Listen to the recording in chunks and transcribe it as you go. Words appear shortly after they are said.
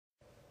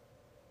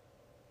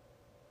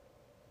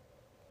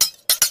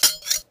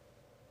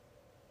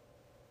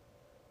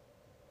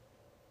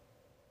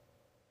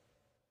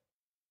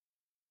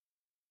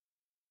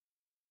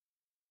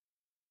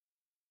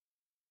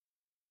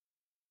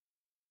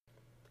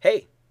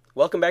Hey,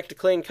 welcome back to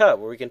Clean Cut,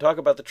 where we can talk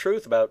about the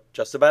truth about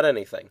just about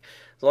anything,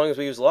 as long as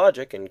we use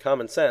logic and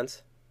common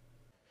sense.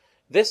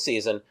 This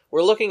season,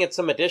 we're looking at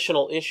some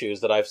additional issues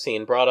that I've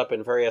seen brought up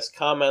in various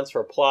comments,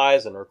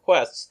 replies, and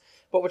requests,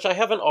 but which I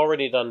haven't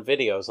already done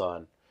videos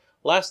on.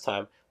 Last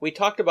time, we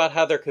talked about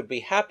how there could be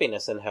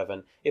happiness in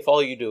heaven if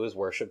all you do is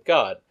worship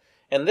God.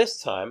 And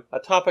this time, a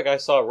topic I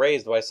saw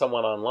raised by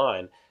someone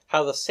online,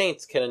 how the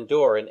saints can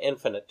endure an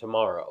infinite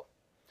tomorrow.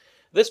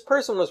 This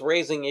person was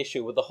raising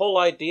issue with the whole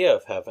idea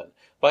of heaven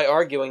by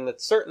arguing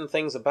that certain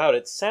things about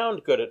it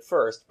sound good at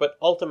first, but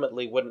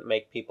ultimately wouldn't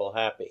make people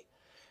happy.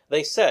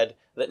 They said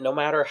that no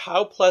matter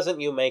how pleasant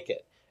you make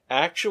it,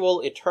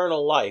 actual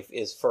eternal life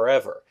is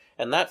forever,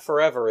 and that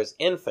forever is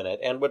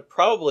infinite and would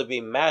probably be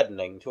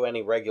maddening to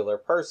any regular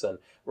person,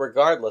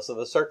 regardless of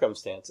the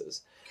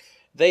circumstances.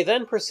 They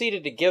then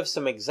proceeded to give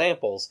some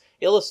examples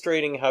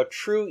illustrating how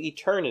true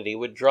eternity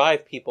would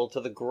drive people to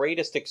the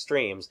greatest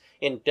extremes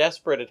in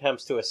desperate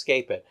attempts to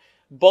escape it,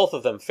 both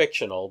of them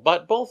fictional,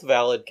 but both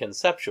valid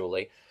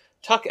conceptually,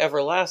 Tuck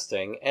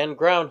Everlasting and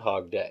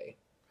Groundhog Day.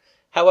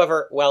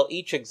 However, while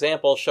each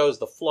example shows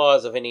the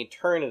flaws of an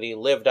eternity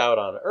lived out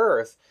on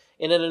Earth,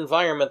 in an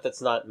environment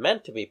that's not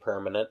meant to be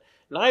permanent,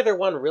 neither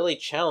one really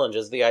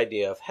challenges the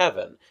idea of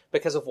heaven,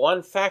 because of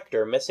one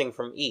factor missing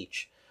from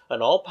each: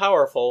 an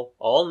all-powerful,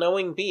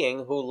 all-knowing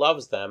being who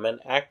loves them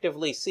and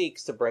actively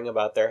seeks to bring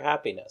about their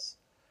happiness.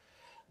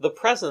 The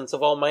presence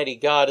of Almighty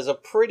God is a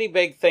pretty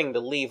big thing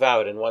to leave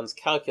out in one's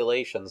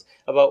calculations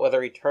about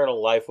whether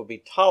eternal life would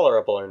be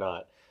tolerable or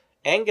not.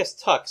 Angus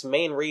Tuck's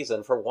main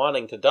reason for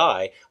wanting to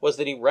die was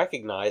that he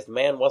recognized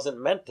man wasn't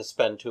meant to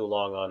spend too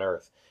long on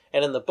Earth,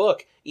 and in the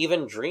book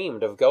even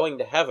dreamed of going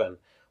to heaven,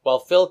 while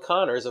Phil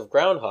Connors of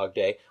Groundhog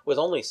Day was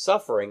only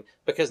suffering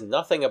because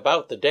nothing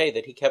about the day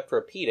that he kept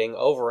repeating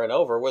over and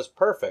over was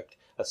perfect,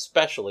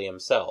 especially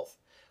himself.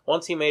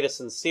 Once he made a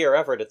sincere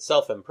effort at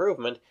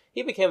self-improvement,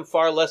 he became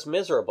far less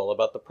miserable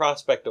about the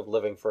prospect of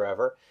living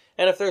forever,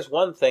 and if there's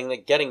one thing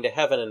that getting to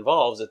heaven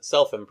involves, it's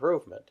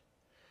self-improvement.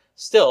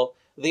 Still,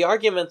 the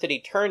argument that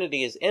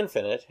eternity is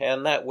infinite,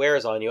 and that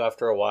wears on you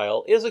after a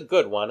while, is a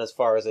good one as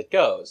far as it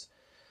goes.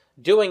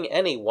 Doing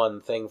any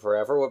one thing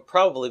forever would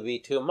probably be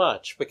too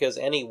much, because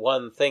any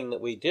one thing that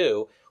we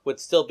do would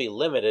still be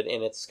limited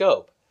in its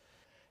scope.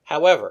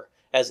 However,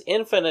 as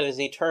infinite as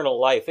eternal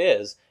life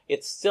is,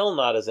 it's still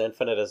not as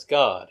infinite as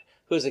God,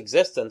 whose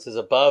existence is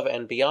above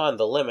and beyond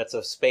the limits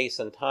of space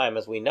and time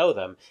as we know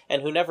them,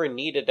 and who never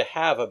needed to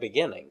have a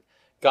beginning.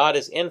 God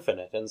is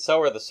infinite, and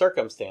so are the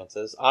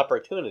circumstances,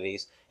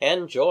 opportunities,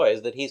 and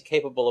joys that he's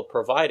capable of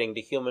providing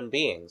to human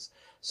beings.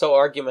 So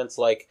arguments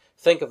like,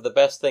 think of the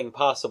best thing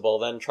possible,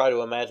 then try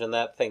to imagine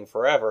that thing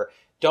forever,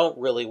 don't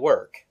really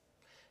work.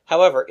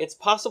 However, it's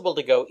possible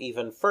to go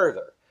even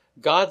further.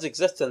 God's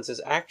existence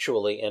is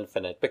actually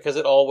infinite, because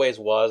it always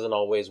was and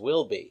always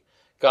will be.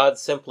 God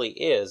simply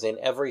is in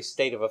every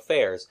state of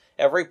affairs,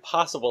 every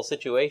possible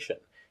situation.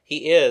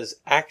 He is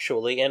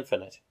actually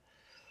infinite.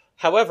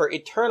 However,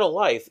 eternal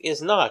life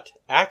is not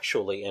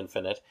actually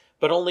infinite,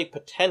 but only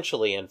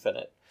potentially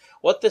infinite.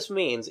 What this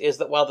means is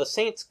that while the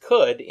saints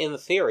could, in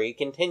theory,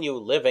 continue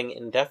living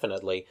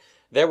indefinitely,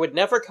 there would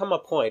never come a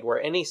point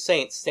where any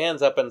saint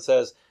stands up and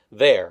says,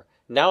 "There,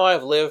 now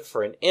I've lived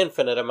for an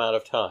infinite amount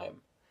of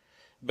time."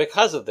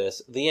 Because of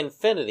this, the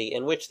infinity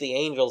in which the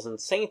angels and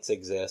saints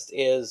exist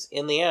is,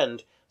 in the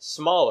end,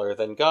 smaller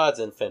than God's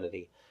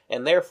infinity,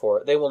 and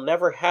therefore they will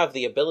never have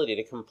the ability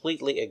to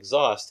completely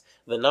exhaust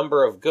the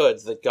number of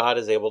goods that God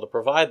is able to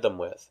provide them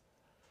with.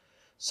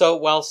 So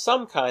while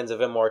some kinds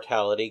of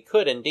immortality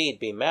could indeed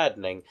be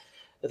maddening,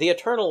 the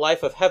eternal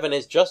life of heaven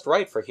is just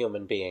right for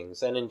human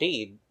beings, and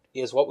indeed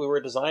is what we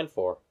were designed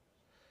for.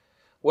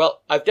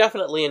 Well, I've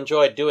definitely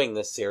enjoyed doing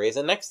this series,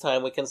 and next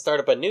time we can start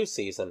up a new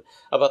season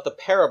about the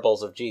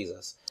parables of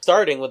Jesus,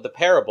 starting with the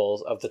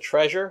parables of the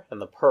treasure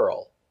and the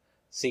pearl.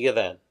 See you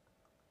then.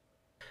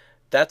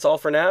 That's all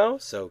for now,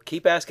 so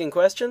keep asking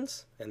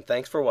questions, and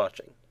thanks for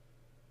watching.